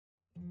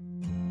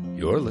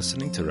You're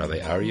listening to Rabbi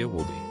Aryeh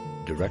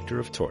Wolbe, Director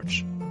of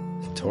Torch,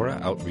 the Torah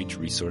Outreach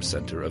Resource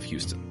Center of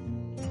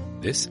Houston.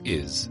 This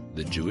is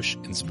the Jewish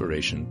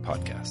Inspiration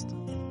Podcast.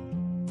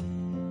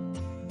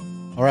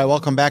 All right,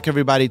 welcome back,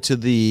 everybody, to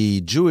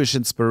the Jewish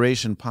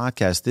Inspiration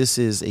Podcast. This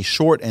is a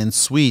short and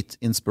sweet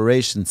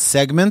inspiration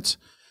segment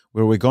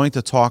where we're going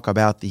to talk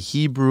about the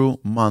Hebrew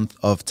month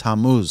of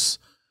Tammuz.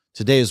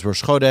 Today is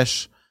Rosh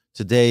Chodesh.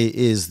 Today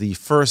is the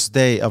first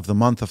day of the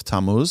month of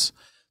Tammuz.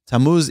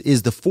 Tammuz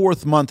is the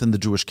fourth month in the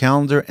Jewish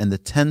calendar and the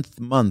 10th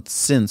month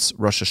since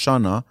Rosh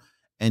Hashanah,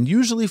 and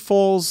usually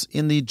falls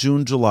in the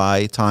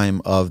June-July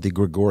time of the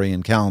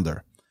Gregorian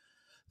calendar.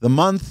 The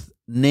month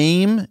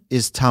name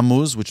is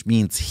Tammuz, which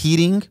means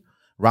heating.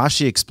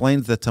 Rashi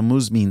explains that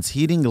Tammuz means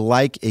heating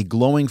like a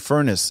glowing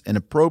furnace, an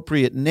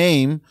appropriate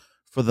name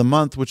for the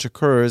month which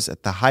occurs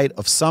at the height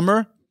of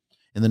summer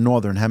in the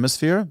Northern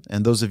Hemisphere.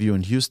 And those of you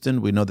in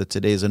Houston, we know that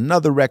today is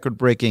another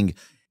record-breaking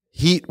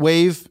heat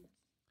wave.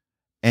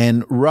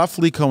 And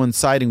roughly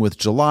coinciding with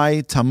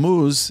July,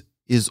 Tammuz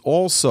is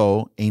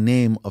also a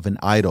name of an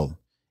idol.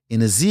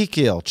 In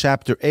Ezekiel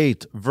chapter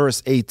 8,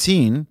 verse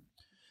 18,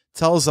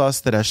 tells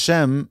us that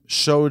Hashem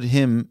showed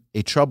him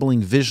a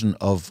troubling vision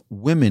of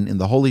women in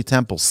the Holy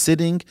Temple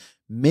sitting,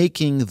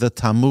 making the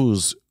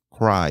Tammuz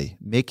cry,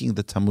 making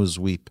the Tammuz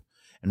weep.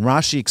 And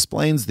Rashi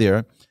explains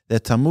there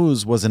that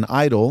Tammuz was an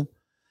idol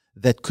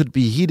that could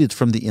be heated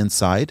from the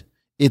inside.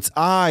 Its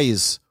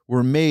eyes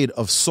were made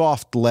of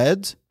soft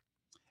lead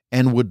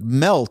and would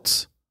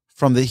melt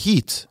from the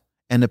heat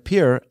and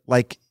appear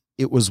like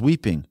it was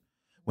weeping.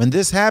 When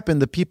this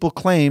happened, the people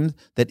claimed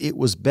that it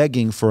was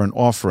begging for an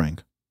offering,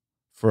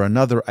 for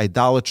another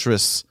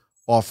idolatrous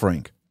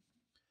offering.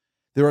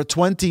 There are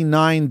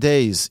 29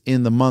 days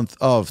in the month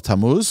of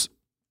Tammuz,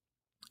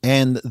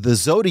 and the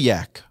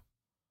zodiac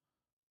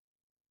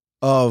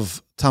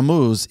of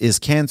Tammuz is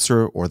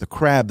Cancer, or the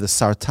crab, the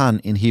sartan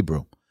in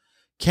Hebrew.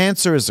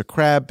 Cancer is a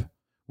crab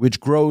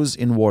which grows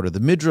in water. The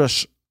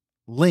Midrash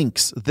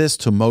links this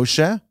to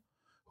Moshe,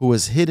 who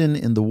was hidden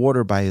in the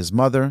water by his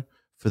mother.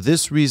 For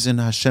this reason,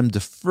 Hashem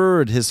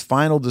deferred his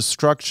final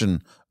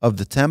destruction of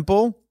the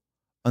temple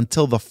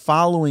until the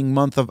following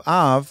month of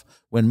Av,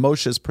 when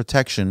Moshe's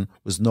protection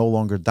was no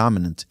longer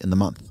dominant in the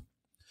month.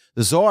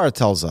 The Zohar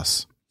tells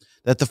us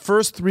that the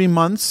first 3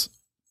 months,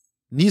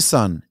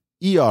 Nisan,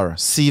 Iyar,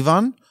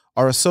 Sivan,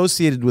 are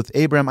associated with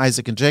Abraham,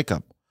 Isaac, and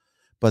Jacob.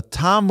 But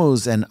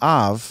Tammuz and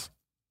Av,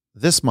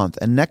 this month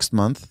and next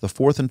month, the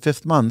 4th and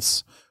 5th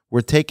months,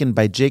 were taken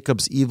by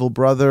Jacob's evil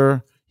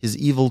brother, his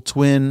evil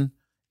twin,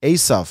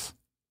 Esav.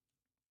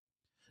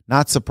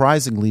 Not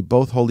surprisingly,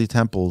 both holy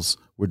temples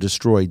were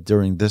destroyed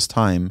during this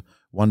time,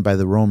 one by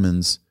the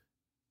Romans,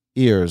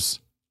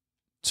 heirs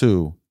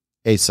to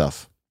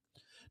Esav.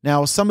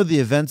 Now, some of the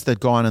events that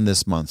go on in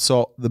this month.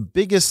 So the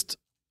biggest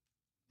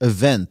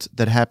event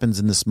that happens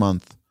in this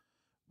month,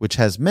 which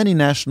has many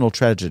national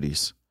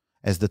tragedies,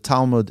 as the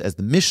Talmud, as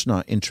the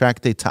Mishnah in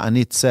Tractate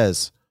Ta'anit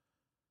says,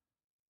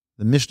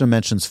 the Mishnah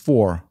mentions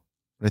 4,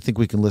 but I think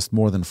we can list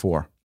more than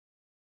 4.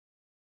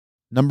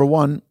 Number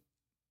 1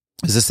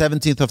 is the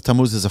 17th of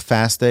Tammuz is a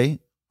fast day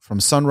from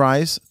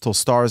sunrise till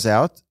stars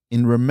out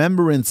in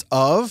remembrance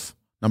of,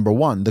 number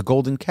 1, the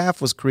golden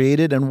calf was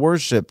created and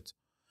worshipped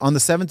on the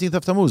 17th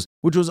of Tammuz,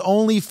 which was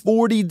only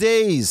 40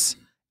 days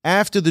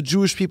after the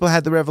Jewish people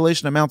had the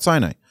revelation at Mount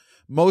Sinai.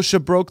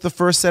 Moshe broke the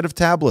first set of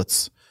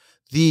tablets.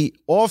 The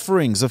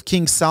offerings of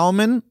King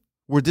Solomon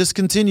were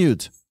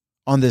discontinued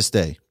on this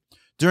day.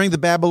 During the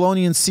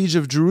Babylonian siege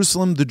of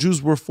Jerusalem, the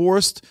Jews were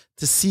forced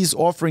to cease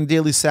offering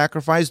daily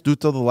sacrifice due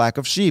to the lack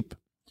of sheep.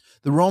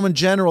 The Roman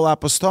general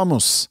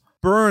Apostomus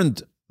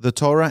burned the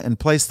Torah and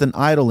placed an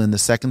idol in the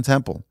Second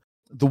Temple.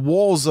 The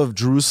walls of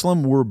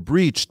Jerusalem were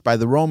breached by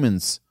the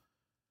Romans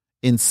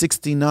in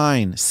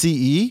 69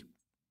 CE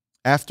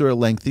after a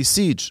lengthy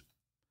siege.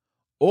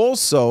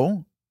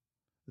 Also,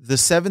 the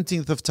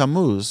 17th of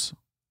Tammuz,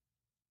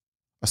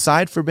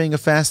 aside for being a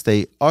fast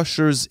day,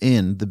 ushers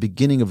in the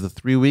beginning of the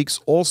 3 weeks,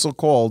 also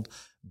called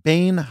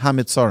Bein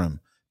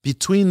HaMitzarim,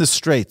 between the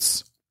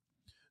straits,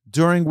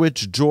 during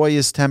which joy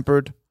is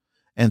tempered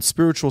and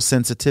spiritual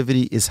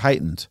sensitivity is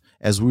heightened.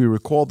 As we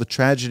recall the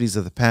tragedies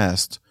of the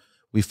past,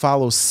 we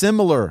follow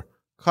similar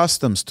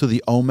customs to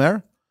the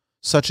Omer,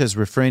 such as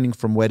refraining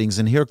from weddings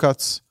and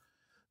haircuts.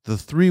 The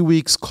 3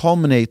 weeks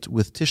culminate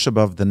with Tisha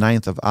B'Av, the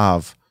 9th of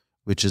Av,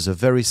 which is a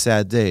very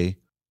sad day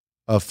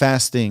of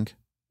fasting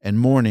and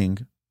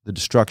mourning the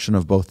destruction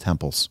of both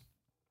temples.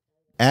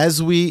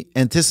 As we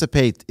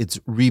anticipate its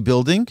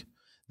rebuilding,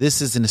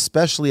 this is an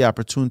especially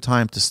opportune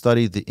time to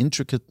study the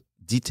intricate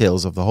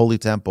details of the Holy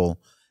Temple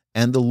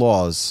and the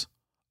laws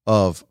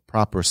of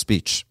proper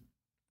speech.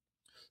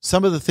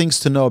 Some of the things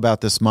to know about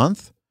this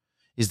month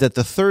is that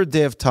the 3rd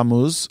day of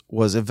Tammuz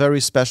was a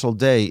very special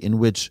day in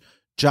which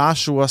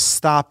Joshua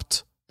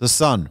stopped the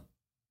sun.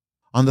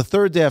 On the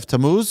 3rd day of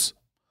Tammuz,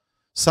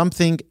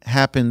 something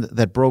happened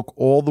that broke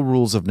all the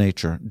rules of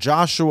nature.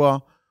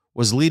 Joshua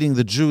was leading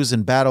the Jews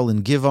in battle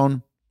in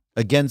Givon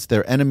against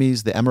their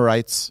enemies, the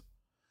Amorites.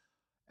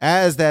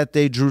 As that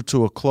day drew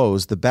to a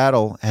close, the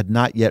battle had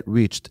not yet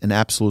reached an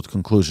absolute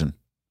conclusion.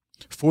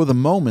 For the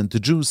moment, the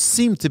Jews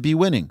seemed to be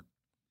winning.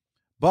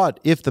 But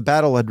if the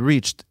battle had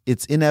reached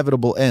its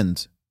inevitable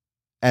end,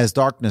 as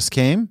darkness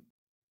came,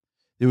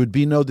 there would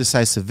be no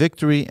decisive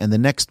victory, and the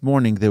next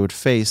morning they would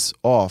face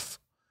off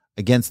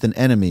against an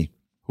enemy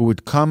who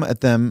would come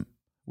at them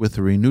with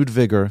renewed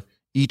vigor.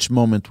 Each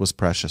moment was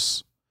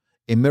precious.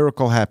 A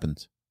miracle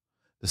happened.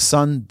 The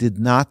sun did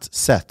not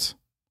set.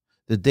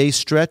 The day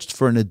stretched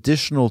for an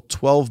additional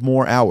 12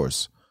 more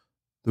hours.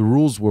 The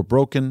rules were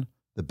broken,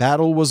 the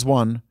battle was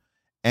won,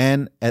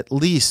 and at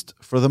least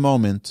for the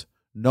moment,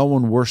 no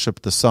one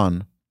worshipped the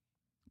sun,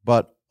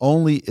 but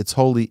only its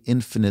holy,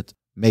 infinite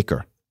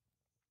maker.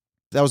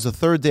 That was the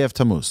third day of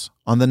Tammuz.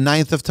 On the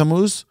 9th of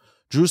Tammuz,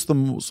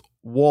 Jerusalem's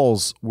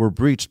walls were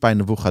breached by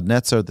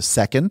Nebuchadnezzar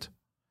II,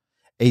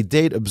 a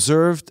date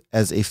observed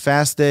as a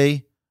fast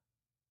day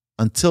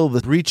until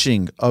the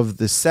breaching of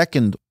the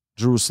second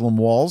Jerusalem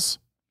walls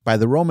by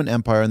the Roman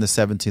Empire on the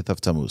 17th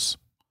of Tammuz.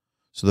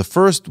 So the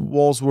first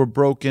walls were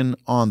broken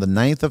on the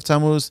 9th of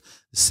Tammuz.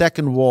 The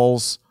second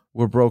walls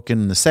were broken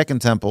in the second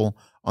temple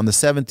on the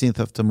 17th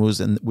of Tammuz,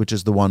 which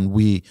is the one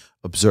we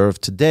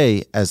observe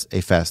today as a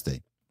fast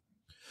day.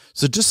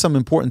 So just some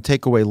important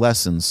takeaway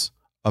lessons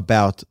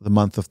about the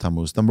month of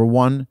Tammuz. Number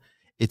one,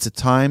 it's a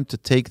time to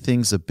take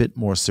things a bit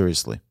more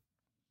seriously.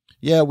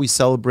 Yeah, we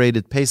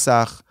celebrated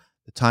Pesach,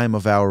 the time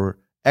of our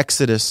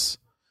Exodus.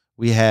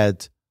 We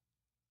had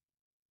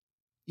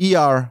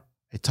Iyar,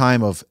 a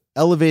time of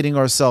elevating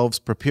ourselves,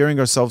 preparing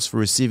ourselves for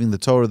receiving the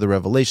Torah, the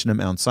revelation at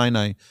Mount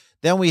Sinai.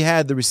 Then we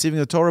had the receiving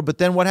of the Torah, but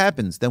then what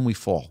happens? Then we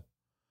fall.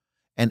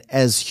 And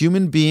as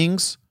human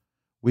beings,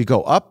 we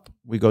go up,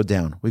 we go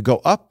down. We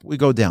go up, we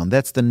go down.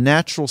 That's the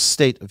natural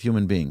state of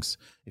human beings.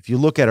 If you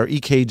look at our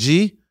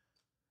EKG,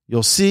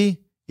 you'll see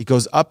it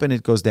goes up and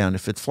it goes down.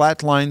 If it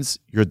flatlines,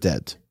 you're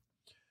dead.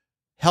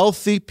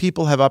 Healthy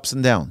people have ups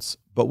and downs,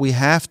 but we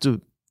have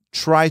to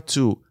try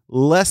to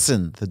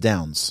lessen the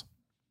downs.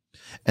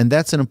 And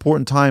that's an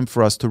important time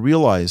for us to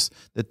realize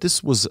that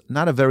this was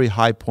not a very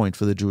high point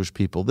for the Jewish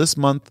people. This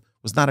month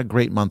was not a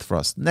great month for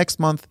us. Next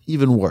month,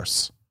 even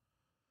worse.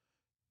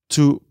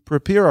 To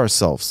prepare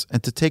ourselves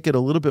and to take it a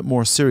little bit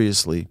more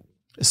seriously,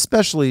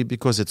 especially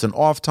because it's an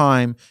off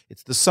time,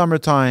 it's the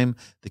summertime,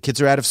 the kids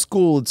are out of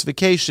school, it's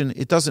vacation.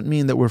 It doesn't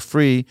mean that we're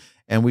free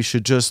and we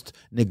should just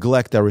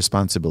neglect our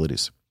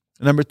responsibilities.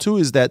 Number two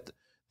is that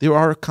there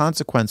are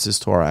consequences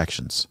to our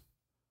actions.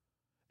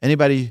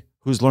 Anybody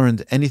who's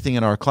learned anything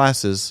in our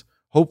classes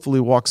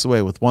hopefully walks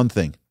away with one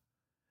thing.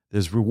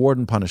 There's reward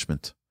and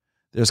punishment.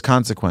 There's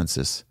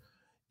consequences.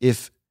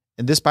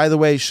 And this, by the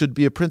way, should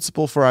be a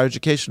principle for our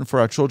education for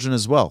our children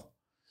as well.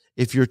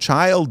 If your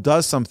child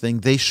does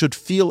something, they should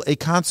feel a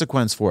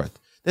consequence for it.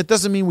 That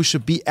doesn't mean we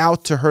should be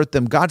out to hurt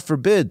them. God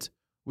forbid.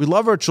 We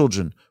love our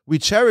children. We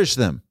cherish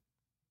them.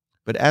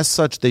 But as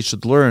such, they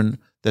should learn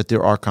that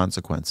there are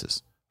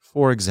consequences.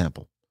 For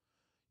example,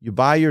 you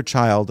buy your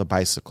child a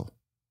bicycle.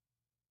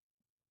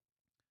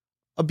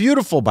 A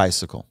beautiful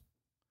bicycle.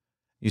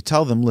 You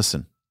tell them,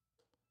 listen,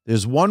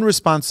 there's one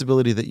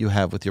responsibility that you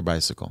have with your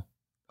bicycle.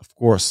 Of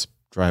course,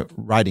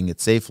 riding it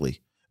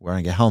safely,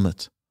 wearing a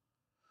helmet.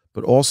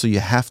 But also you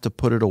have to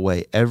put it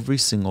away every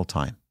single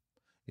time.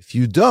 If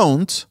you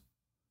don't,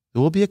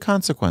 there will be a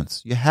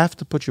consequence. You have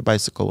to put your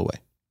bicycle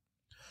away.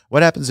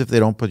 What happens if they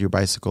don't put your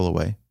bicycle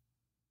away?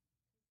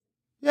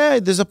 Yeah,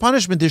 there's a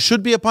punishment. There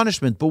should be a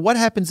punishment. But what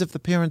happens if the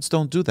parents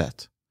don't do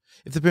that?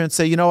 If the parents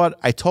say, you know what,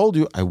 I told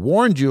you, I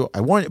warned you,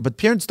 but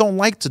parents don't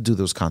like to do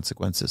those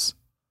consequences.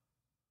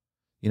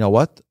 You know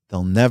what?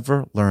 They'll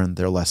never learn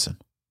their lesson.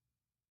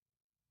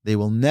 They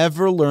will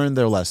never learn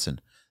their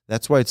lesson.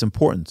 That's why it's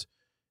important.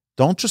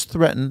 Don't just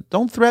threaten.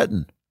 Don't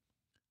threaten.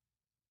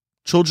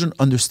 Children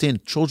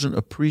understand. Children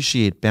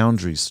appreciate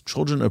boundaries.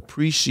 Children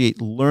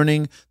appreciate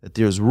learning that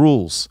there's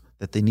rules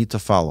that they need to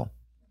follow.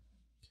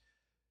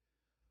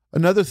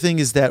 Another thing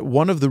is that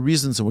one of the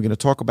reasons, and we're going to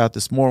talk about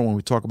this more when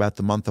we talk about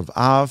the month of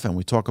Av and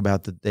we talk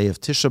about the day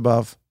of Tisha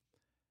B'Av,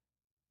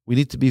 we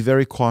need to be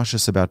very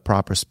cautious about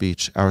proper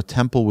speech. Our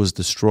temple was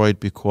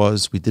destroyed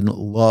because we didn't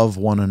love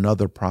one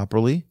another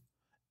properly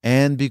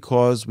and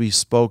because we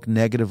spoke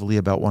negatively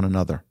about one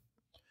another.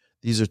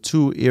 These are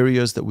two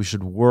areas that we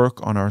should work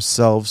on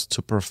ourselves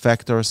to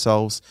perfect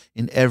ourselves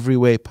in every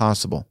way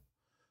possible.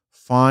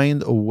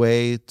 Find a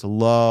way to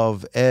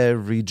love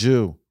every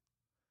Jew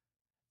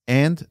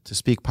and to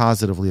speak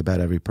positively about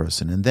every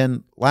person. And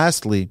then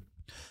lastly,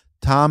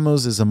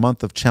 Tammuz is a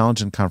month of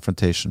challenge and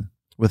confrontation.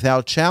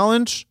 Without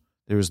challenge,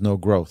 there is no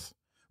growth.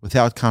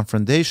 Without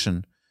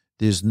confrontation,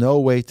 there's no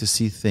way to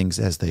see things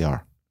as they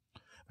are.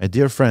 My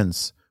dear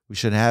friends, we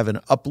should have an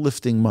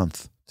uplifting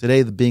month.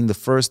 Today being the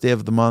first day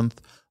of the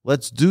month,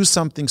 let's do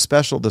something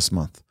special this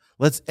month.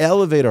 Let's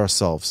elevate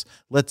ourselves.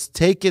 Let's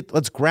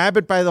grab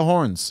it by the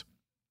horns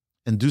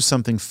and do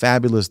something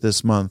fabulous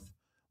this month.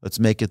 Let's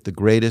make it the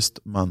greatest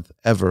month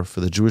ever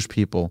for the Jewish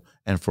people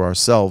and for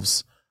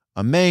ourselves.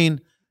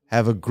 Amen.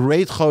 Have a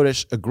great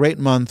Chodesh, a great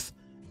month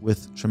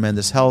with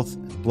tremendous health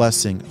and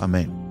blessing.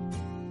 Amen.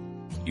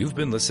 You've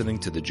been listening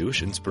to the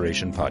Jewish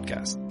Inspiration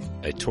Podcast,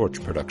 a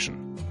Torch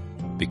production.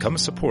 Become a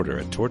supporter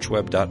at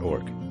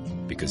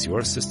torchweb.org. because your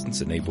assistance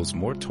enables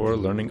more Torah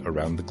learning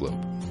around the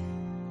globe.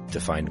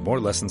 To find more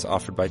lessons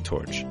offered by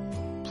Torch,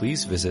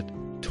 please visit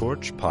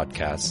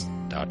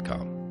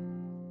torchpodcasts.com.